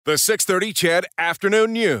The 6:30 CHED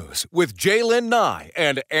Afternoon News with Jaylen Nye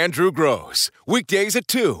and Andrew Gross. Weekdays at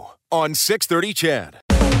 2 on 6:30 CHED.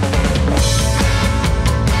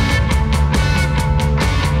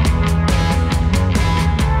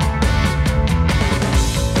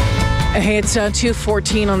 Hey, it's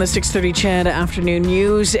 2:14 on the 6:30 CHED Afternoon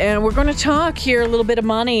News, and we're going to talk here a little bit of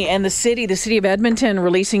money and the city of Edmonton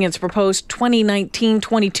releasing its proposed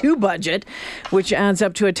 2019-22 budget, which adds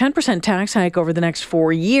up to a 10% tax hike over the next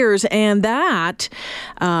 4 years, and that,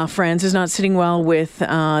 friends, is not sitting well with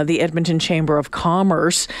the Edmonton Chamber of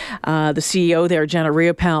Commerce. The CEO there, Jenna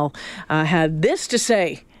Riopel, had this to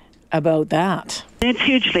say about that. It's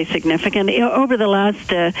hugely significant. Over the last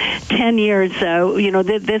 10 years,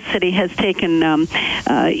 this city has taken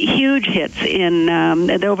huge hits.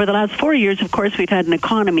 Over the last 4 years, of course, we've had an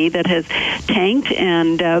economy that has tanked,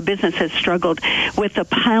 and business has struggled with the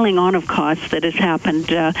piling on of costs that has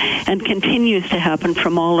happened and continues to happen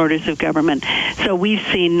from all orders of government. So we've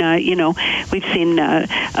seen, massive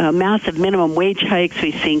minimum wage hikes.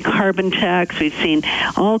 We've seen carbon tax. We've seen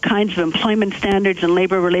all kinds of employment standards and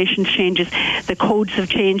labor relations changes. The codes have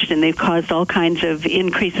changed, and they've caused all kinds of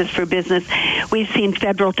increases for business. We've seen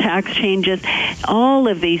federal tax changes. All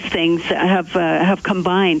of these things have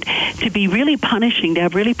combined to be really punishing, to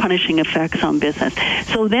have really punishing effects on business.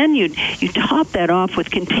 So then you top that off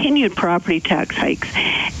with continued property tax hikes,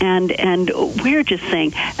 and we're just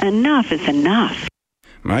saying enough is enough.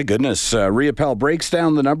 My goodness. Riopel breaks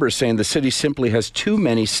down the numbers, saying the city simply has too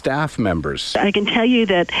many staff members. I can tell you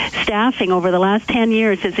that staffing over the last 10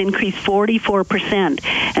 years has increased 44%,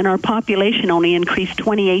 and our population only increased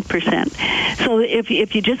 28%. So if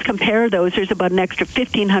you just compare those, there's about an extra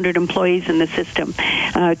 1,500 employees in the system,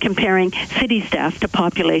 comparing city staff to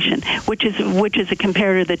population, which is a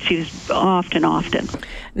comparator that's used often.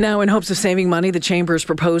 Now, in hopes of saving money, the Chamber is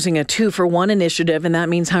proposing a 2-for-1 initiative, and that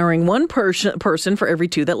means hiring one person for every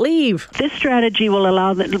 2 that leave. This strategy would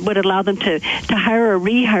allow them to hire or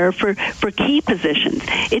rehire for key positions.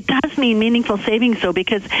 It does mean meaningful savings, though,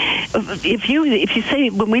 because if you say,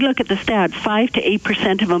 when we look at the stat, 5 to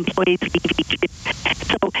 8% of employees leave each year.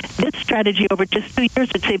 So this strategy over just 2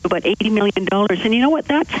 years would save about $80 million. And you know what?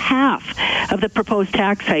 That's half of the proposed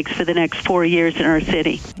tax hikes for the next 4 years in our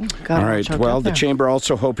city. All right. Well, the Chamber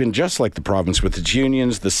also hoping, just like the province with its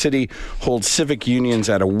unions, the city holds civic unions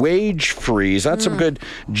at a wage freeze. That's some good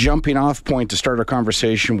jumping off point to start our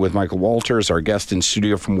conversation with Michael Walters, our guest in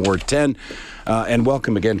studio from Ward 10. And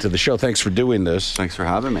welcome again to the show. Thanks for doing this. Thanks for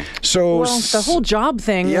having me. So, the whole job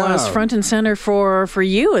thing was front and center for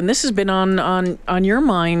you, and this has been on your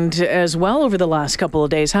mind as well over the last couple of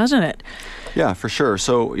days, hasn't it? Yeah, for sure.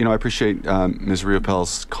 So, I appreciate Ms.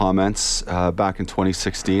 Riopel's comments. Back in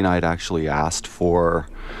 2016, I had actually asked for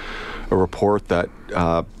a report that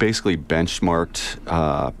basically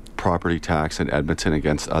benchmarked property tax in Edmonton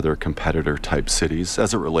against other competitor-type cities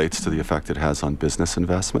as it relates to the effect it has on business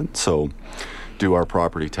investment. So, do our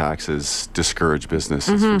property taxes discourage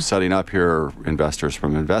businesses from setting up here, or investors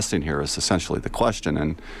from investing here, is essentially the question.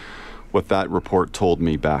 And what that report told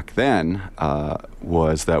me back then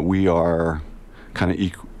was that we are kind of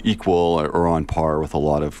equal or on par with a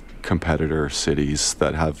lot of competitor cities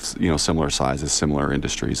that have similar sizes, similar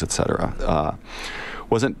industries, etc.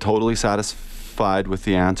 Wasn't totally satisfied with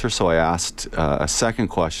the answer, so I asked a second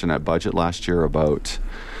question at budget last year about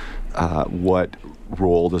what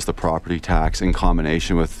role does the property tax, in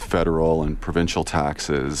combination with federal and provincial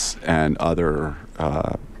taxes and other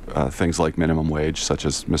things like minimum wage, such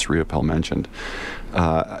as Ms. Riopel mentioned,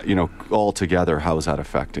 all together, how is that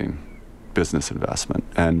affecting business investment?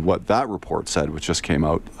 And what that report said, which just came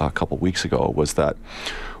out a couple weeks ago, was that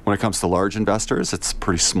when it comes to large investors, it's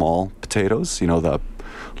pretty small potatoes.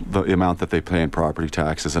 The amount that they pay in property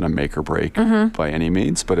tax isn't a make or break by any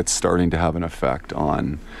means, but it's starting to have an effect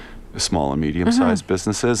on small and medium-sized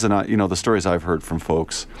businesses. And the stories I've heard from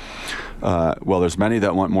folks, there's many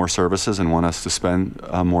that want more services and want us to spend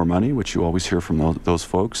more money, which you always hear from those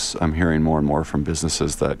folks. I'm hearing more and more from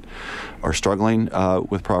businesses that are struggling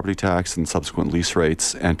with property tax and subsequent lease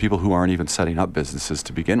rates, and people who aren't even setting up businesses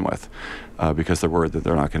to begin with because they're worried that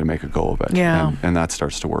they're not going to make a go of it. Yeah. And that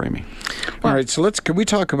starts to worry me. All right, so can we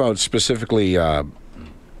talk about specifically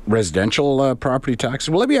residential property taxes?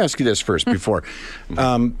 Well, let me ask you this first before.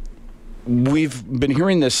 We've been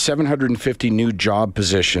hearing this 750 new job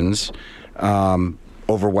positions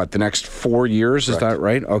over the next 4 years? Correct. Is that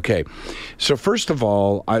right? Okay. So first of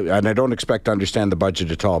all, I don't expect to understand the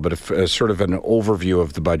budget at all, but sort of an overview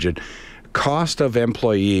of the budget. Cost of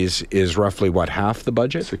employees is roughly half the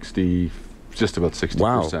budget? Just about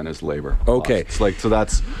 60% is labor. Okay. So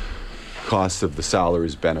that's cost of the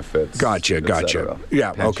salaries, benefits. Gotcha.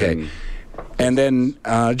 Yeah, pension. okay. And then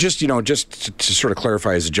just to sort of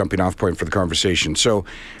clarify as a jumping off point for the conversation. So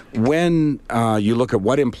when you look at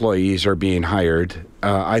what employees are being hired,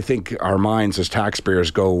 I think our minds as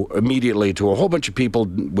taxpayers go immediately to a whole bunch of people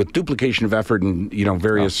with duplication of effort and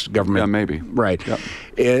various government. Yeah, maybe. Right.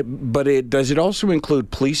 Yep. But does it also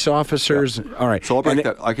include police officers? Yeah. All right. So I'll break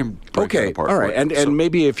that. I can break that apart. All right. And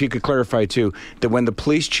maybe if you could clarify too that when the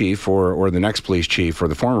police chief or the next police chief or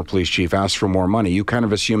the former police chief asks for more money, you kind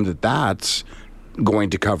of assume that that's going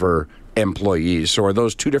to cover employees. So are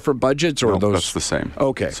those two different budgets, or no, are those? That's the same.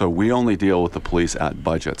 Okay. So we only deal with the police at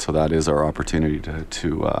budget. So that is our opportunity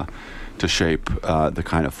to shape the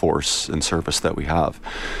kind of force and service that we have.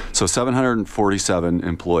 So 747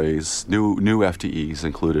 employees, new FTEs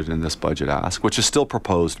included in this budget ask, which is still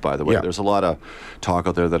proposed, by the way. Yeah. There's a lot of talk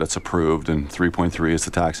out there that it's approved, and 3.3 is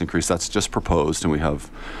the tax increase. That's just proposed, and we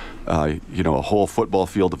have a whole football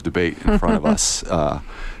field of debate in front of us.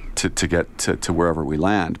 To get to wherever we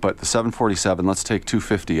land. But the 747, let's take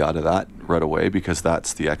 250 out of that right away, because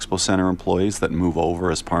that's the Expo Center employees that move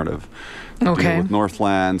over as part of the deal with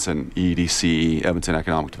Northlands and EDC, Edmonton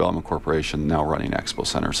Economic Development Corporation, now running Expo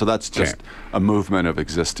Center. So that's just a movement of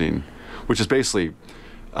existing, which is basically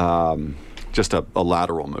just a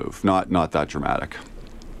lateral move, not that dramatic.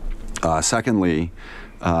 Secondly,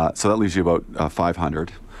 so that leaves you about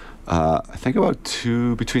 500. I think about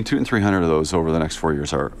between 200 and 300 of those over the next 4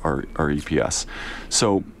 years are EPS.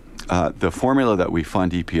 So the formula that we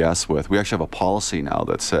fund EPS with, we actually have a policy now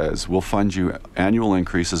that says we'll fund you annual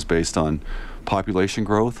increases based on population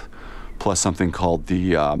growth plus something called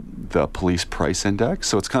the police price index.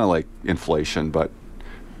 So it's kind of like inflation, but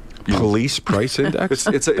police price index?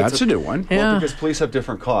 That's a new one. Well, because police have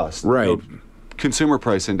different costs. Right. Consumer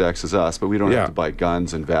price index is us, but we don't have to buy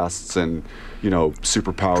guns and vests and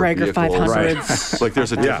superpowered Traeger vehicles. 500s. Like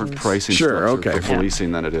there's a different pricing structure for Yeah.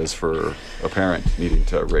 policing than it is for a parent needing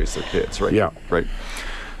to raise their kids, right? Yeah. Right.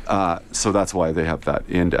 So that's why they have that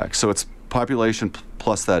index. So it's population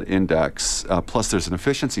plus that index, plus there's an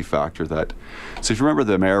efficiency factor that. So if you remember,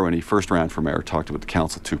 the mayor, when he first ran for mayor, talked about the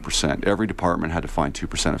council 2%. Every department had to find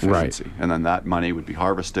 2% efficiency, and then that money would be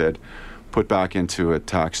harvested, put back into a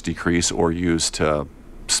tax decrease, or used to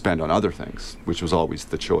spend on other things, which was always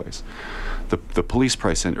the choice. The police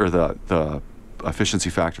price the efficiency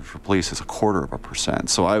factor for police is 0.25%.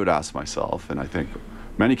 So I would ask myself, and I think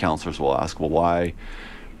many councillors will ask, well, why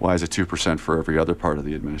is it 2% for every other part of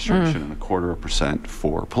the administration and 0.25%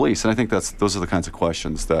 for police? And I think those are the kinds of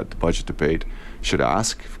questions that the budget debate should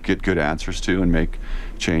ask, get good answers to, and make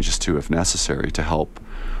changes to if necessary to help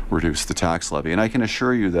reduce the tax levy. And I can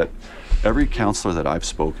assure you that every councillor that I've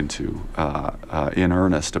spoken to in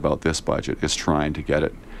earnest about this budget is trying to get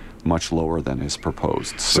it much lower than is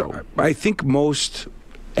proposed. So I think most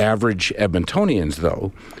average Edmontonians,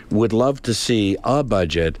 though, would love to see a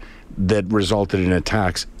budget that resulted in a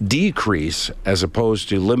tax decrease as opposed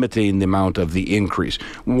to limiting the amount of the increase.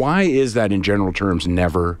 Why is that, in general terms,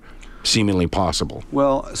 never seemingly possible?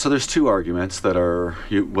 Well, so there's two arguments that are,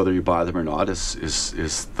 whether you buy them or not is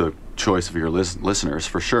the choice of your listeners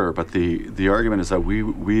for sure. But the argument is that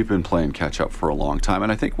we've been playing catch up for a long time,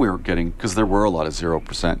 and I think we're getting, because there were a lot of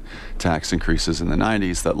 0% tax increases in the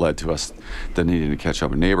 90s that led to us then needing to catch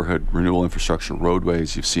up in neighborhood renewal infrastructure,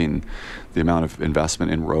 roadways. You've seen the amount of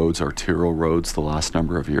investment in roads, arterial roads, the last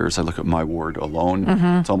number of years. I look at my ward alone;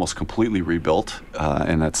 it's almost completely rebuilt,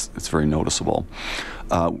 and it's very noticeable.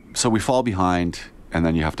 So we fall behind, and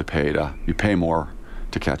then you have to pay more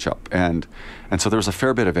to catch up. And so there's a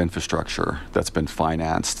fair bit of infrastructure that's been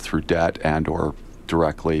financed through debt and or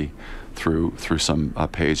directly through some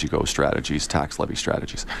pay-as-you-go strategies, tax levy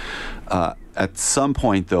strategies. At some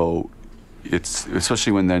point, though, it's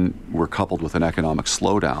especially when then we're coupled with an economic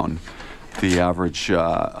slowdown, the average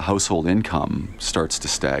household income starts to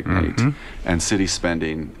stagnate, and city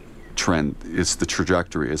spending the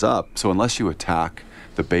trajectory is up. So unless you attack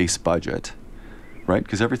the base budget, right?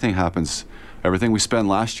 Because everything we spend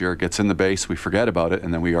last year gets in the base, we forget about it,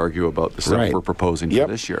 and then we argue about the stuff we're proposing for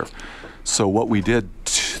this year. So what we did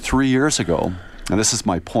 3 years ago, and this is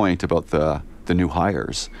my point about the new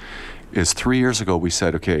hires, is 3 years ago we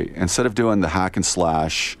said, okay, instead of doing the hack and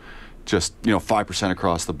slash, just 5%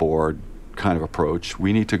 across the board kind of approach,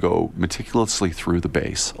 we need to go meticulously through the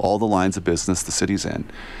base, all the lines of business the city's in,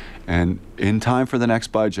 and in time for the next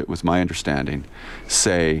budget, was my understanding,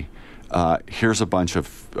 say, here's a bunch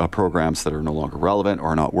of programs that are no longer relevant or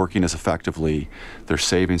are not working as effectively. There's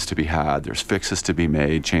savings to be had. There's fixes to be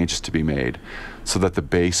made, changes to be made, so that the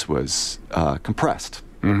base was compressed.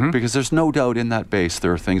 because there's no doubt in that base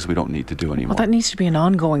there are things we don't need to do anymore. Well, that needs to be an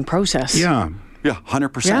ongoing process. Yeah. Yeah,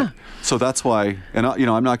 100%. Yeah. So that's why, and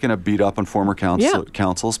I'm not going to beat up on former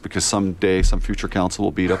councils because someday some future council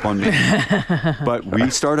will beat up on me. But we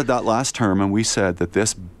started that last term, and we said that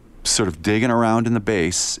this sort of digging around in the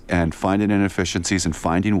base and finding inefficiencies and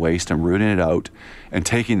finding waste and rooting it out and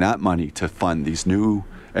taking that money to fund these new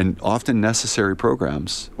and often necessary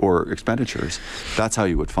programs or expenditures, that's how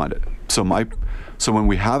you would fund it. So when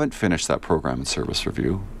we haven't finished that program and service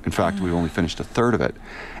review, in fact, we've only finished a third of it,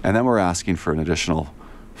 and then we're asking for an additional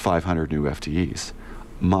 500 new FTEs.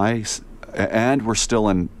 And we're still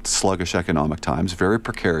in sluggish economic times, very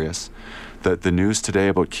precarious. The news today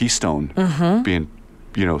about Keystone being,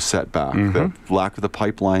 set back, the lack of the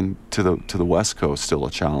pipeline to the West Coast still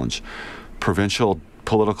a challenge. Provincial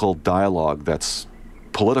political dialogue that's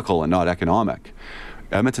political and not economic.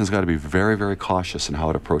 Edmonton's got to be very, very cautious in how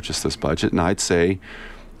it approaches this budget. And I'd say,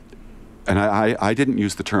 and I didn't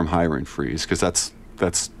use the term hiring freeze because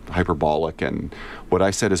that's hyperbolic. And what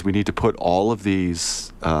I said is we need to put all of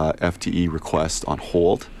these FTE requests on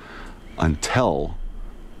hold until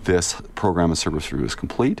this program and service review is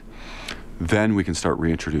complete. Then we can start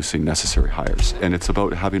reintroducing necessary hires. And it's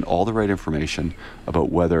about having all the right information about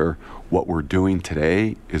whether what we're doing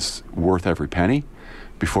today is worth every penny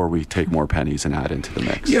before we take more pennies and add into the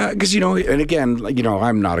mix. Yeah, because, and again,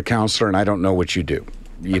 I'm not a counselor and I don't know what you do.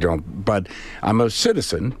 But I'm a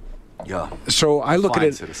citizen. Yeah. So I look at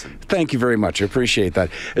it. Citizen. Thank you very much. I appreciate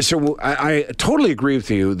that. So I totally agree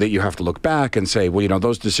with you that you have to look back and say, well,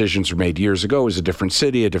 those decisions were made years ago. It was a different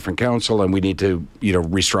city, a different council, and we need to,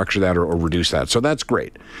 restructure that or reduce that. So that's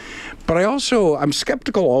great. But I'm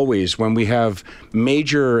skeptical always when we have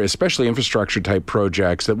major, especially infrastructure type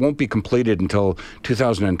projects that won't be completed until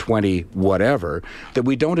 2020, whatever, that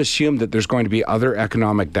we don't assume that there's going to be other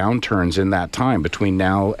economic downturns in that time between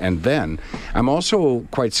now and then. I'm also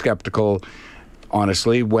quite skeptical,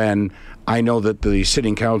 honestly, when I know that the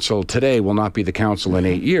sitting council today will not be the council in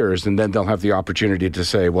 8 years, and then they'll have the opportunity to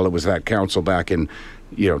say, well, it was that council back in,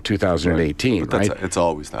 2018, right? It's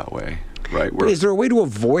always that way. Right. But is there a way to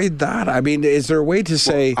avoid that? I mean, is there a way to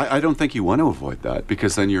say... I don't think you want to avoid that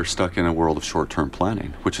because then you're stuck in a world of short-term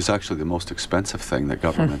planning, which is actually the most expensive thing that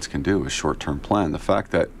governments can do is short-term plan. The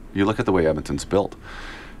fact that you look at the way Edmonton's built,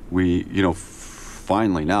 we,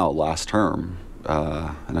 finally now, last term,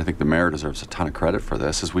 and I think the mayor deserves a ton of credit for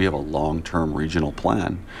this, is we have a long-term regional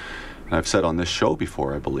plan. And I've said on this show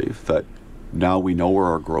before, I believe, that now we know where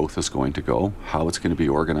our growth is going to go, how it's going to be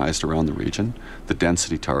organized around the region, the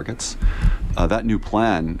density targets. That new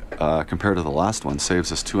plan, compared to the last one,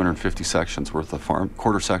 saves us 250 sections worth of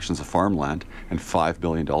quarter sections of farmland and $5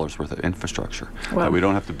 billion worth of infrastructure that we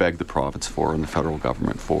don't have to beg the province for and the federal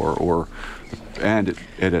government for, and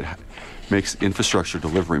it makes infrastructure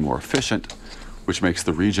delivery more efficient, which makes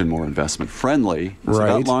the region more investment friendly. Right.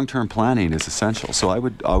 So that long-term planning is essential. So I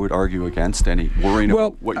would argue against any worrying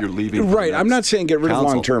about what you're leaving. Right. I'm not saying get rid of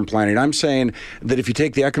long-term planning. I'm saying that if you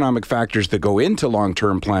take the economic factors that go into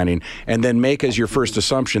long-term planning and then make as your first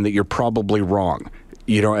assumption that you're probably wrong.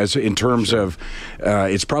 As in terms of,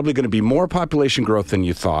 it's probably going to be more population growth than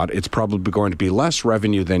you thought. It's probably going to be less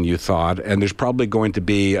revenue than you thought, and there's probably going to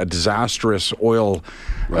be a disastrous oil,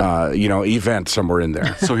 event somewhere in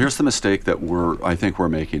there. So here's the mistake that I think we're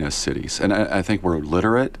making as cities, and I think we're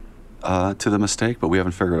literate to the mistake, but we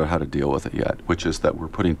haven't figured out how to deal with it yet. Which is that we're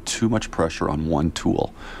putting too much pressure on one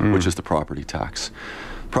tool, which is the property tax.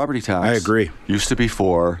 Property tax. I agree. Used to be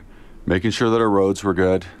for making sure that our roads were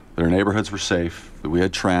good, that our neighborhoods were safe, that we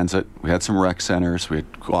had transit, we had some rec centers, we had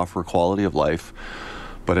offer quality of life.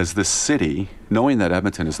 But as this city, knowing that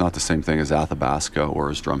Edmonton is not the same thing as Athabasca or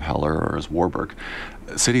as Drumheller or as Warburg,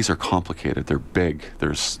 cities are complicated, they're big,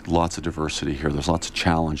 there's lots of diversity here, there's lots of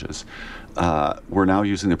challenges. We're now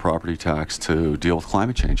using the property tax to deal with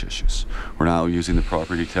climate change issues. We're now using the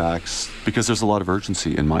property tax because there's a lot of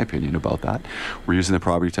urgency, in my opinion, about that. We're using the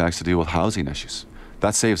property tax to deal with housing issues.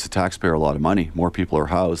 That saves the taxpayer a lot of money. More people are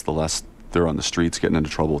housed, the less they're on the streets getting into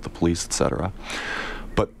trouble with the police, etc.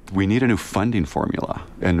 But we need a new funding formula,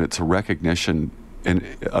 and it's a recognition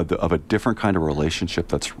of a different kind of relationship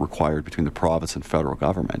that's required between the province and federal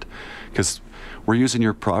government. Because we're using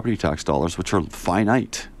your property tax dollars, which are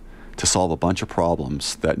finite, to solve a bunch of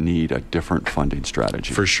problems that need a different funding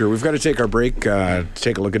strategy. For sure. We've got to take our break,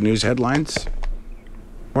 take a look at news headlines.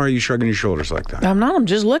 Why are you shrugging your shoulders like that? I'm not. I'm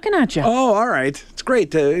just looking at you. Oh, all right. It's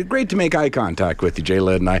great to make eye contact with you,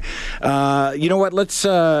 Jay-Lynn and I. You know what? Let's.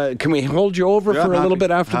 Can we hold you over for a little bit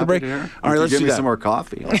after the break? All right, let's give do me that. some more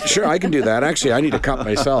coffee. Sure, I can do that. Actually, I need a cup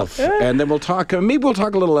myself, and then we'll talk. Maybe we'll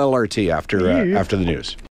talk a little LRT after the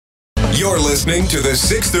news. You're listening to the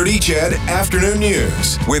 6:30 CHED Afternoon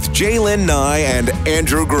News with Jaylen Nye and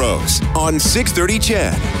Andrew Gross on 6:30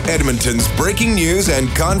 CHED, Edmonton's breaking news and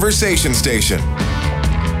conversation station.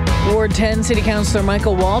 Ward 10 City Councilor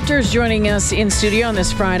Michael Walters joining us in studio on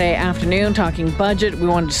this Friday afternoon talking budget. We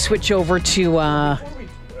wanted to switch over to...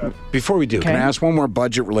 Before we do, can I ask one more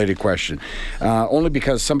budget-related question? Only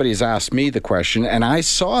because somebody has asked me the question, and I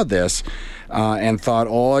saw this and thought,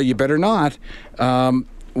 oh, you better not.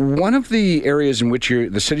 One of the areas in which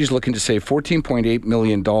the city's looking to save $14.8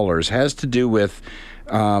 million has to do with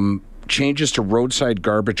changes to roadside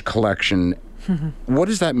garbage collection. What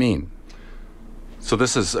does that mean? So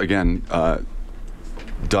this is, again,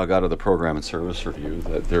 dug out of the program and service review,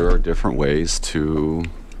 that there are different ways to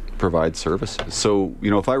provide services. So,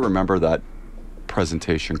 if I remember that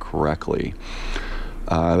presentation correctly,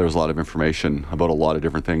 there was a lot of information about a lot of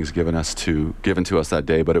different things given to us that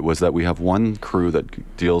day, but it was that we have one crew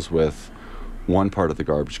that deals with one part of the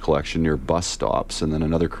garbage collection near bus stops, and then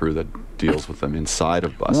another crew that deals with them inside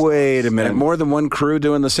of bus stops. Wait a minute, more than one crew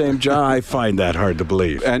doing the same job? I find that hard to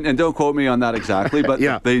believe. And don't quote me on that exactly, but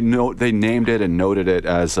they named it and noted it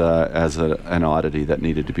as an oddity that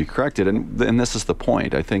needed to be corrected, and this is the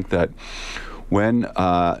point. I think that when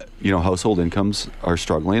household incomes are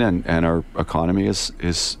struggling and our economy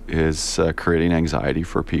is creating anxiety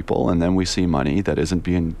for people, and then we see money that isn't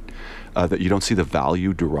being that you don't see the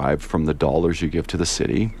value derived from the dollars you give to the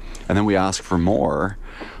city, and then we ask for more.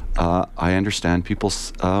 I understand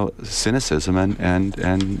people's cynicism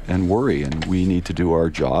and worry, and we need to do our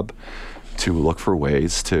job to look for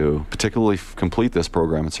ways to particularly complete this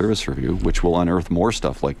program and service review, which will unearth more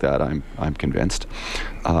stuff like that, I'm convinced,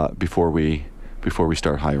 before we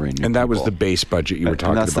start hiring new And that people. was the base budget you were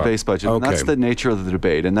talking about. That's the base budget. Okay. And that's the nature of the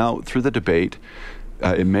debate. And now, through the debate,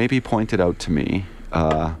 it may be pointed out to me,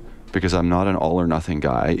 because I'm not an all-or-nothing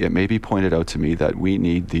guy, it may be pointed out to me that we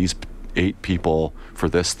need these 8 people for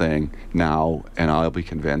this thing now, and I'll be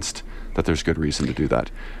convinced that there's good reason to do that.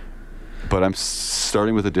 But I'm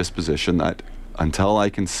starting with a disposition that until I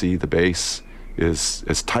can see the base is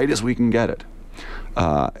as tight as we can get it,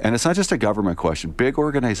 and it's not just a government question. Big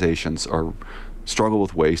organizations struggle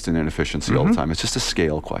with waste and inefficiency all the time. It's just a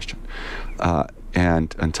scale question.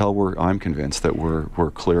 And until I'm convinced that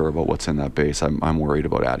we're clear about what's in that base, I'm worried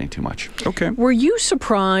about adding too much. Okay. Were you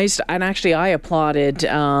surprised? And actually, I applauded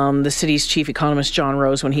the city's chief economist, John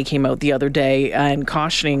Rose, when he came out the other day and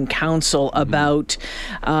cautioning council about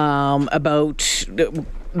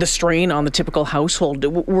the strain on the typical household.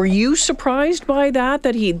 Were you surprised by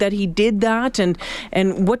that he did that, and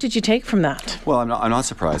what did you take from that? Well, I'm not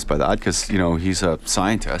surprised by that, because he's a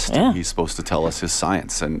scientist. Yeah. And he's supposed to tell us his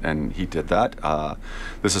science, and he did that.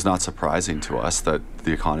 This is not surprising to us that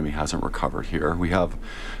the economy hasn't recovered here. We have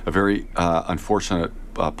a very unfortunate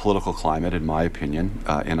political climate, in my opinion,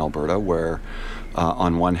 in Alberta, where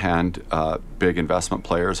on one hand, big investment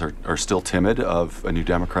players are still timid of a new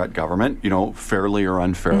Democrat government, fairly or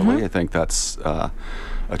unfairly. I think that's a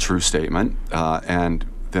true statement. And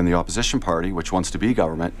then the opposition party, which wants to be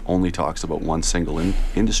government, only talks about one single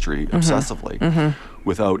industry obsessively,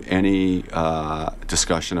 without any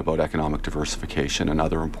discussion about economic diversification and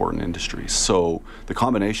other important industries. So the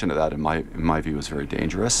combination of that, in my view, is very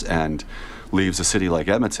dangerous and leaves a city like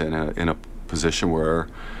Edmonton in a position where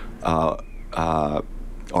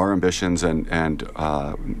our ambitions and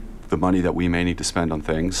the money that we may need to spend on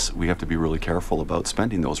things, we have to be really careful about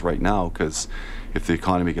spending those right now, because if the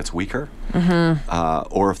economy gets weaker,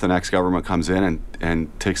 or if the next government comes in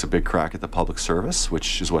and takes a big crack at the public service,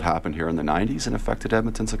 which is what happened here in the 90s and affected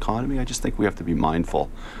Edmonton's economy, I just think we have to be mindful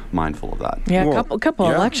of that. Yeah, a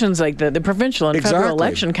couple elections, like the provincial and federal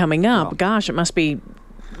election coming up. Yeah. Gosh, it must be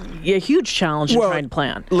a huge challenge in trying to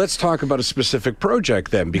plan. Let's talk about a specific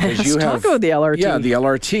project then, because Let's talk about the LRT. Yeah, the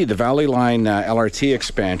LRT, the Valley Line LRT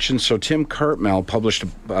expansion. So Tim Cartmel published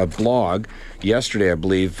a blog yesterday, I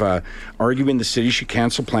believe, arguing the city should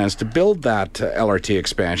cancel plans to build that LRT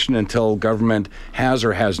expansion until government has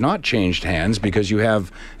or has not changed hands, because you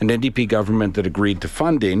have an NDP government that agreed to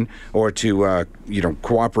funding, or to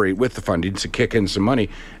cooperate with the funding to kick in some money.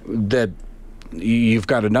 That you've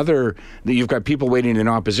got people waiting in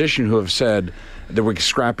opposition who have said that we're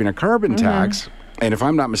scrapping a carbon tax, and if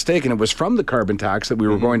I'm not mistaken, it was from the carbon tax that we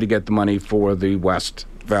were going to get the money for the West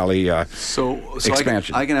Valley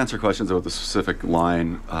expansion. I can answer questions about the specific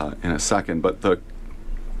line in a second, but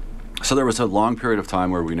so there was a long period of time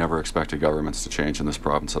where we never expected governments to change in this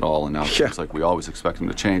province at all, and now it seems like we always expect them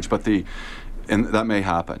to change. But and that may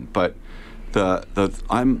happen, but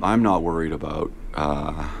I'm not worried about,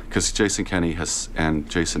 because Jason Kenney and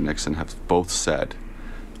Jason Nixon have both said,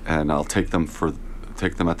 and I'll take them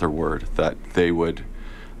take them at their word that they would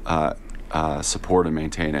support and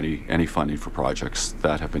maintain any funding for projects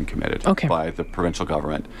that have been committed by the provincial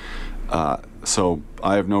government. So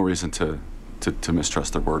I have no reason to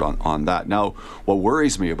mistrust their word on that. Now, what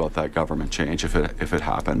worries me about that government change, if it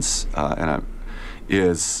happens,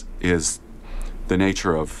 is the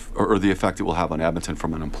nature of, or the effect it will have on Edmonton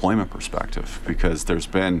from an employment perspective, because there's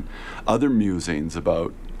been other musings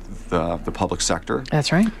about the public sector.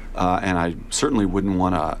 That's right. And I certainly wouldn't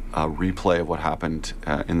want a replay of what happened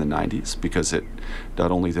in the 90s, because it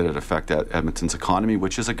not only did it affect Edmonton's economy,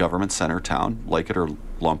 which is a government center town, like it or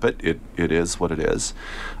lump it, it is what it is.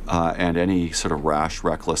 And any sort of rash,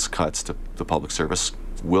 reckless cuts to the public service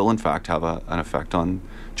will in fact have an effect on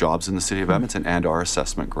jobs in the city of Edmonton and our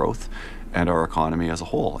assessment growth and our economy as a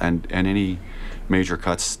whole. And any major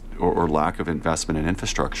cuts or lack of investment in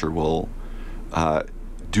infrastructure will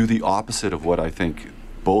do the opposite of what I think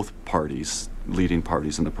both parties, leading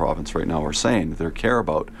parties in the province right now, are saying they care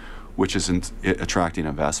about, which is attracting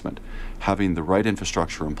investment. Having the right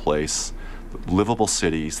infrastructure in place, livable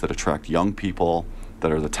cities that attract young people, that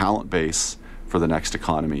are the talent base for the next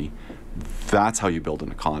economy. That's how you build an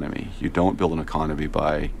economy. You don't build an economy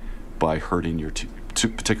by hurting your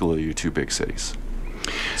particularly your two big cities.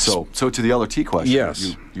 So to the LRT question,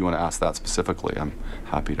 yes, you want to ask that specifically? I'm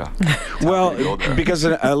happy to. Well, because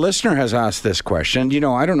a listener has asked this question.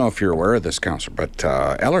 I don't know if you're aware of this, Councilor, but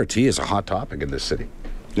LRT is a hot topic in this city.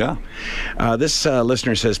 Yeah. This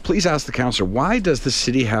listener says, please ask the councillor, why does the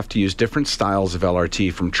city have to use different styles of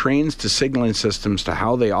LRT, from trains to signaling systems to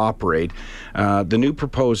how they operate? The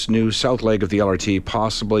proposed new south leg of the LRT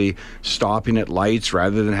possibly stopping at lights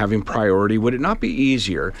rather than having priority. Would it not be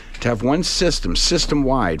easier to have one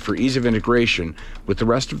system-wide, for ease of integration with the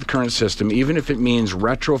rest of the current system, even if it means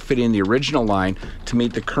retrofitting the original line to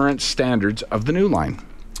meet the current standards of the new line?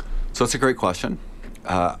 So that's a great question.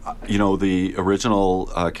 The original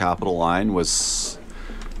capital line was,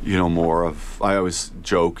 more of, I always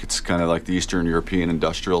joke, it's kind of like the Eastern European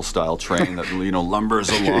industrial style train that, lumbers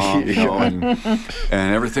along,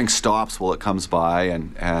 and everything stops while it comes by,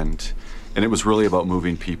 and it was really about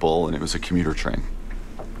moving people, and it was a commuter train.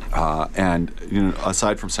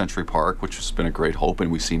 Aside from Century Park, which has been a great hope,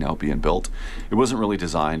 and we see now being built, it wasn't really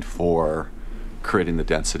designed for creating the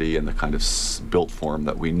density and the kind of built form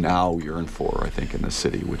that we now yearn for, I think, in the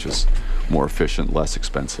city, which is more efficient, less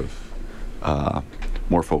expensive,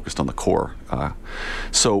 more focused on the core.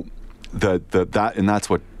 So that's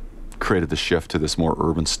what created the shift to this more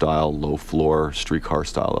urban style, low floor, streetcar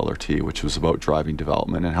style LRT, which was about driving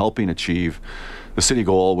development and helping achieve the city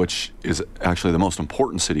goal, which is actually the most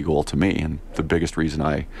important city goal to me, and the biggest reason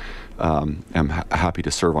I am happy to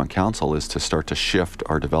serve on council, is to start to shift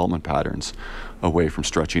our development patterns away from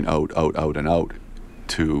stretching out, and out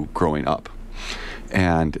to growing up.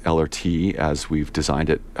 And LRT, as we've designed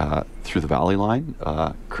it through the Valley Line,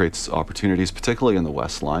 creates opportunities, particularly in the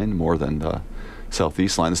West Line, more than the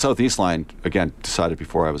Southeast Line. The Southeast Line, again, decided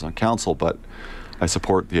before I was on council, but I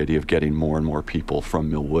support the idea of getting more and more people from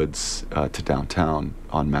Mill Woods to downtown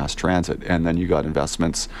on mass transit. And then you got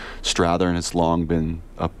investments. Strathern has long been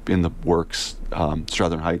up in the works.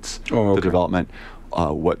 Strathern Heights, the development.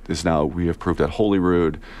 What is now we have proved at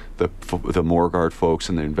Holyrood, the Morguard folks,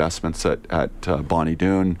 and the investments at Bonnie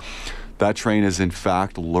Doon. That train is in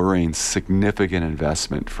fact luring significant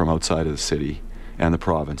investment from outside of the city and the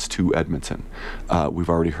province to Edmonton. We've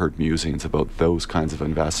already heard musings about those kinds of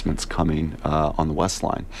investments coming on the West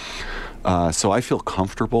Line. So I feel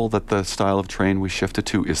comfortable that the style of train we shifted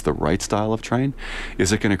to is the right style of train.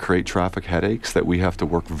 Is it going to create traffic headaches that we have to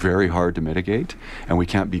work very hard to mitigate, and we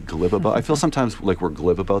can't be glib about? I feel sometimes like we're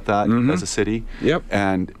glib about that as a city. Yep.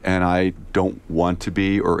 And I don't want to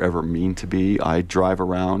be or ever mean to be. I drive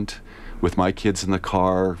around with my kids in the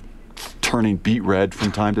car, turning beet red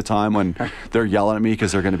from time to time when they're yelling at me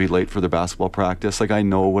because they're going to be late for their basketball practice. Like, I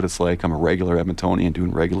know what it's like. I'm a regular Edmontonian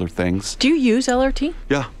doing regular things. Do you use LRT?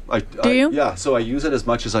 Yeah. Do you? Yeah, so I use it as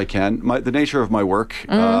much as I can. The nature of my work,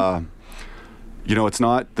 it's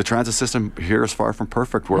not, the transit system here is far from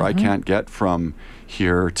perfect, where I can't get from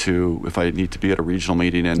here to, if I need to be at a regional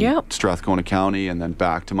meeting in Strathcona County and then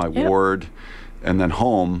back to my ward and then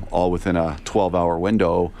home, all within a 12-hour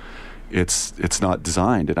window. It's not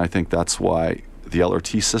designed, and I think that's why the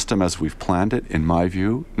LRT system, as we've planned it, in my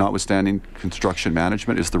view, notwithstanding construction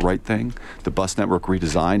management, is the right thing. The bus network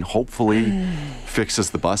redesign hopefully fixes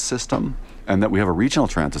the bus system, and that we have a regional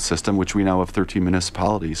transit system, which we now have 13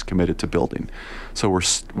 municipalities committed to building. So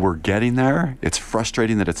we're getting there. It's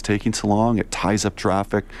frustrating that it's taking so long. It ties up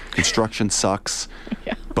traffic. Construction sucks.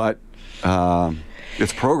 But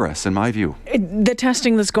it's progress in my view. The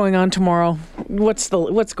testing that's going on tomorrow, what's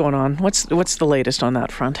going on? What's the latest on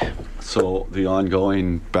that front? So the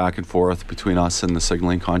ongoing back and forth between us and the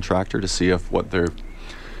signaling contractor to see if what they're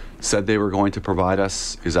said they were going to provide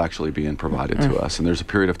us is actually being provided to us. And there's a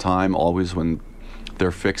period of time always when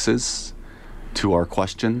their fixes to our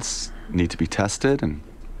questions need to be tested, and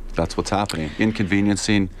that's what's happening.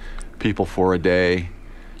 Inconveniencing people for a day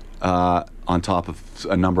on top of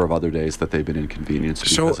a number of other days that they've been inconvenienced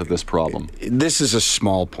because of this problem. This is a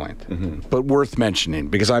small point, but worth mentioning,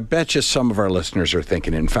 because I bet you some of our listeners are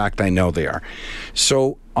thinking, in fact, I know they are.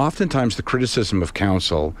 So oftentimes the criticism of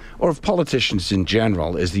council, or of politicians in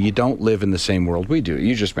general, is that you don't live in the same world we do.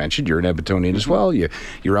 You just mentioned you're an Edmontonian as well.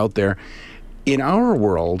 You're out there. In our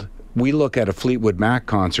world, we look at a Fleetwood Mac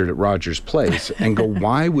concert at Rogers Place and go,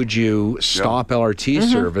 why would you stop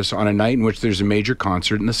LRT service on a night in which there's a major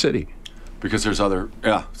concert in the city? Because there's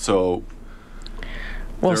so...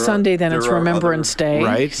 Well, Sunday then it's Remembrance Day,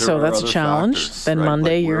 right? So that's a challenge. Factors, then right?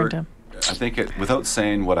 Monday you're into... I think without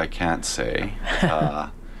saying what I can't say,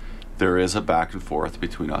 there is a back and forth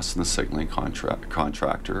between us and the signaling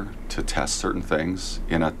contractor to test certain things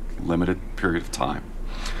in a limited period of time.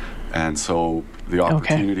 And so the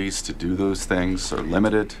opportunities to do those things are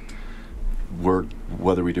limited.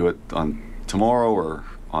 Whether we do it on tomorrow or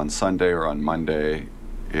on Sunday or on Monday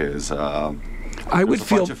is I would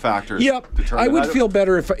feel bunch of factors. Yep. I would feel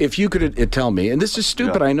better if you could tell me, and this is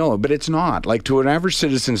stupid, I know, but it's not. Like, to an average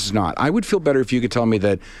citizen, it's not. I would feel better if you could tell me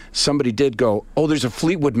that somebody did go, oh, there's a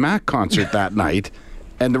Fleetwood Mac concert that night,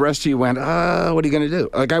 and the rest of you went, what are you going to do?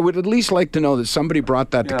 Like, I would at least like to know that somebody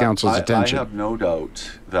brought that to council's attention. I have no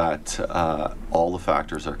doubt that all the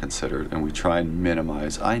factors are considered, and we try and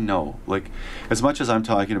minimize. I know, like, as much as I'm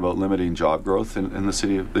talking about limiting job growth in the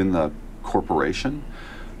city, in the corporation,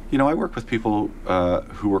 you know, I work with people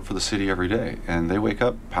who work for the city every day, and they wake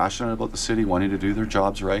up passionate about the city, wanting to do their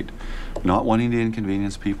jobs right, not wanting to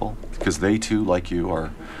inconvenience people, because they too, like you,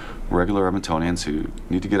 are regular Edmontonians who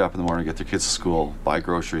need to get up in the morning, get their kids to school, buy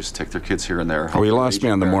groceries, take their kids here and there. Well, you lost me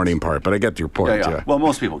on the morning part, but I get your point. Yeah. Well,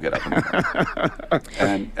 most people get up in the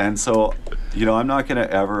morning. and so, you know, I'm not going to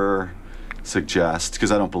ever suggest,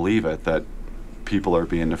 because I don't believe it, that people are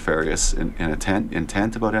being nefarious in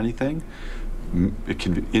intent about anything.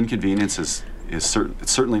 Inconvenience it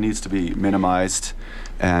certainly needs to be minimized,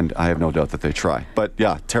 and I have no doubt that they try. But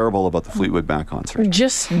yeah, terrible about the Fleetwood Mac concert.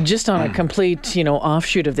 Just on a complete,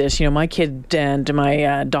 offshoot of this, my kid and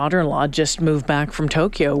my daughter-in-law just moved back from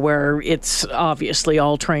Tokyo, where it's obviously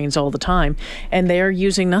all trains all the time, and they're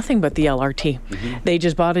using nothing but the LRT. They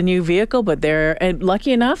just bought a new vehicle, but and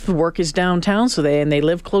lucky enough, work is downtown, so they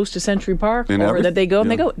live close to Century Park,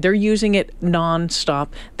 they're using it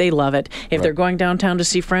non-stop. They love it. If they're going downtown to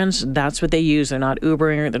see friends, that's what they use. They're not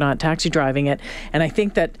Ubering, they're not taxi driving it, and I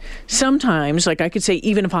think that sometimes, like I could say,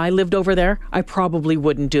 even if I lived over there, I probably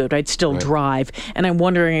wouldn't do it. I'd still drive. And I'm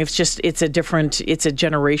wondering if it's a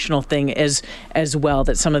generational thing as well,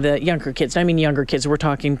 that some of the younger kids, we're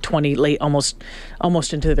talking 20, late, almost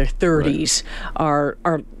into their 30s,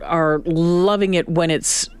 are loving it when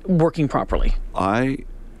it's working properly. I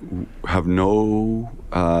have no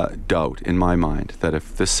doubt in my mind that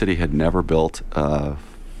if this city had never built a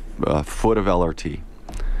foot of LRT,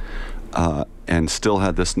 and still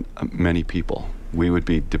had this many people, we would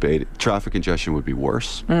be debating. Traffic congestion would be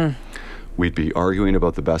worse. We'd be arguing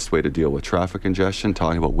about the best way to deal with traffic congestion,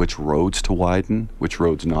 talking about which roads to widen, which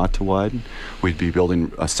roads not to widen. We'd be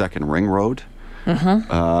building a second ring road.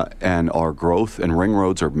 And our growth and ring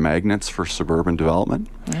roads are magnets for suburban development.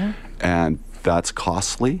 And that's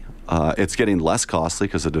costly. It's getting less costly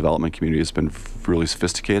because the development community has been really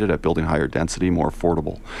sophisticated at building higher density, more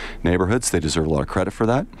affordable neighborhoods. They deserve a lot of credit for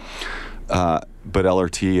that. But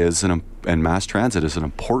LRT and mass transit is an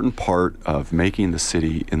important part of making the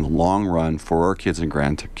city, in the long run, for our kids and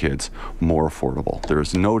grandkids, more affordable. There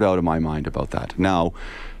is no doubt in my mind about that. Now,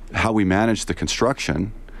 how we manage the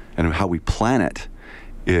construction and how we plan it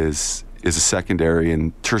is a secondary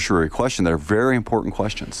and tertiary question that are very important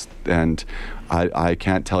questions. And I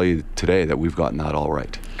can't tell you today that we've gotten that all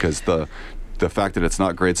right, because the fact that it's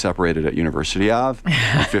not grade separated at University Ave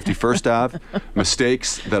and 51st Ave,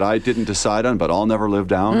 mistakes that I didn't decide on, but I'll never live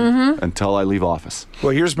down until I leave office.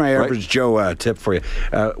 Well, here's my average Joe tip for you.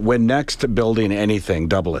 When next building anything,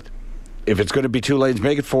 double it. If it's going to be 2 lanes,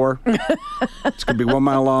 make it 4. It's going to be 1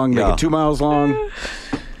 mile long, make it 2 miles long.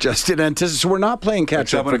 Just in anticipation. So we're not playing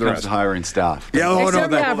catch up for the rest. To hiring staff. Yeah, forget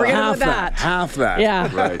about that. Half that. Yeah.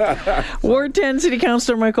 Right. Ward 10 City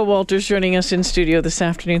Councilor Michael Walters joining us in studio this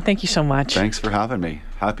afternoon. Thank you so much. Thanks for having me.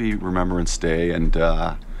 Happy Remembrance Day, and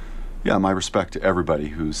Yeah, my respect to everybody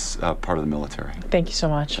who's part of the military. Thank you so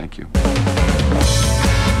much. Thank you.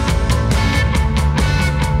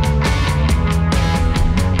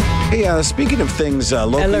 Hey, speaking of things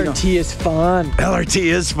locally... LRT is fun. LRT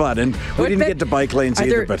is fun, and we didn't get to bike lanes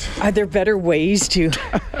either, but... Are there better ways to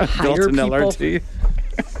hire built an people? LRT?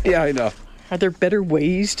 Yeah, I know. Are there better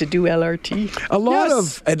ways to do LRT? A lot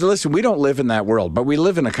of, and listen, we don't live in that world, but we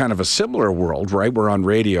live in a kind of a similar world, right? We're on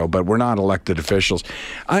radio, but we're not elected officials.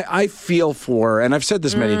 I feel for, and I've said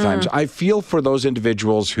this many times, I feel for those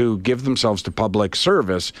individuals who give themselves to public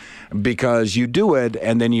service because you do it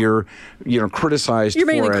and then you're criticized You're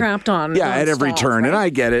for it. mainly crapped on. Yeah, at every turn, right? and I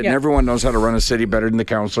get it, Yeah. and everyone knows how to run a city better than the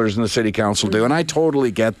councillors and the city council do, and I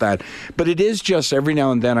totally get that. But it is just every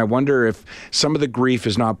now and then I wonder if some of the grief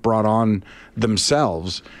is not brought on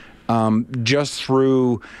themselves just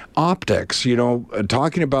through optics,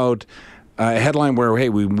 talking about a headline where, hey,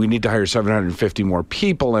 we need to hire 750 more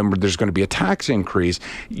people and there's going to be a tax increase,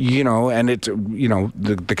 and it's,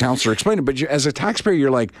 the councillor explained it, but as a taxpayer,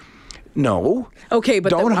 you're like, no. Okay, but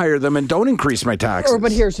don't hire them and don't increase my taxes.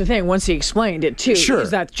 But here's the thing: once he explained it too, sure,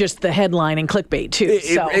 is that just the headline and clickbait too?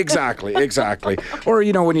 Exactly. Or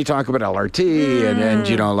when you talk about LRT and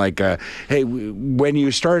hey, when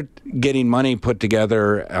you start getting money put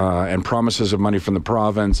together and promises of money from the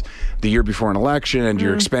province the year before an election, and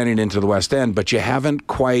you're expanding into the West End, but you haven't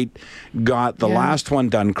quite got the last one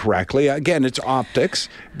done correctly. Again, it's optics.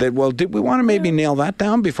 Did we want to maybe nail that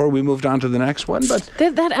down before we moved on to the next one? But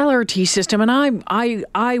that LRT system, and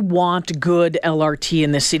I want good LRT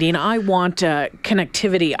in the city, and I want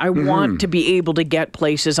connectivity. I want to be able to get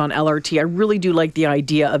places on LRT. I really do like the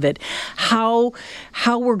idea of it. How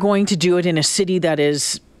we're going to do it in a city that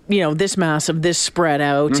is this massive, this spread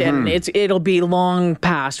out, and it'll be long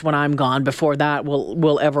past when I'm gone before that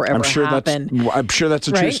will ever happen. I'm sure that's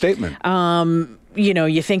a true statement.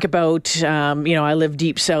 You think about, I live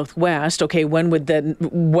deep southwest. Okay, when would the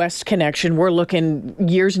west connection? We're looking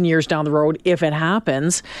years and years down the road if it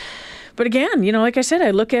happens. But again, like I said,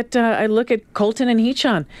 I look at Colton and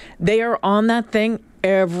Heachon. They are on that thing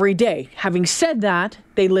every day. Having said that,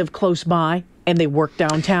 they live close by and they work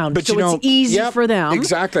downtown. But so it's easy for them.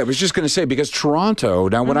 Exactly. I was just going to say, because Toronto,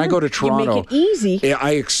 now when I go to Toronto, you make it easy.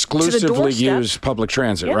 I exclusively use public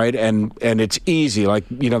transit, right? And it's easy. Like,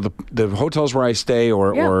 the hotels where I stay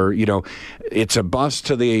or it's a bus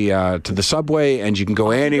to the subway and you can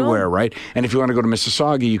go anywhere, right? And if you want to go to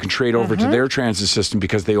Mississauga, you can trade over to their transit system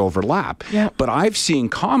because they overlap. Yeah. But I've seen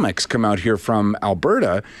comics come out here from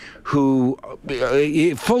Alberta who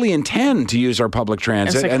fully intend to use our public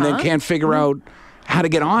transit and then can't figure out how to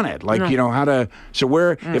get on it. Like, how to...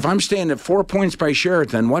 So if I'm staying at 4 Points by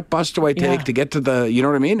Sheraton, what bus do I take to get to the... You know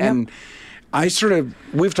what I mean? Yep. And I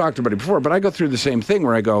we've talked about it before, but I go through the same thing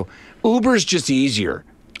where I go, Uber's just easier.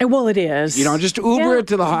 Well, it is. Just Uber it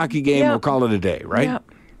to the hockey game, we'll call it a day, right? Yep.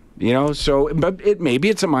 But maybe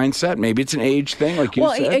it's a mindset, maybe it's an age thing, like you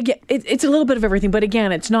said. Well, again, it's a little bit of everything, but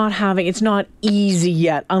again, it's not easy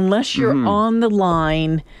yet. Unless you're on the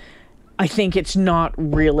line, I think it's not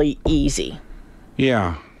really easy.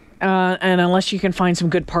 Yeah. And unless you can find some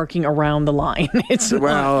good parking around the line, it's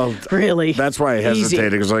not really That's why I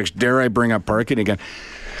hesitated, because dare I bring up parking again?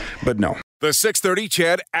 But no. The 6:30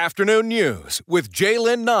 CHED Afternoon News with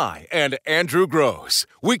Jaylen Nye and Andrew Gross.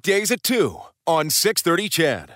 Weekdays at 2 on 6:30 CHED.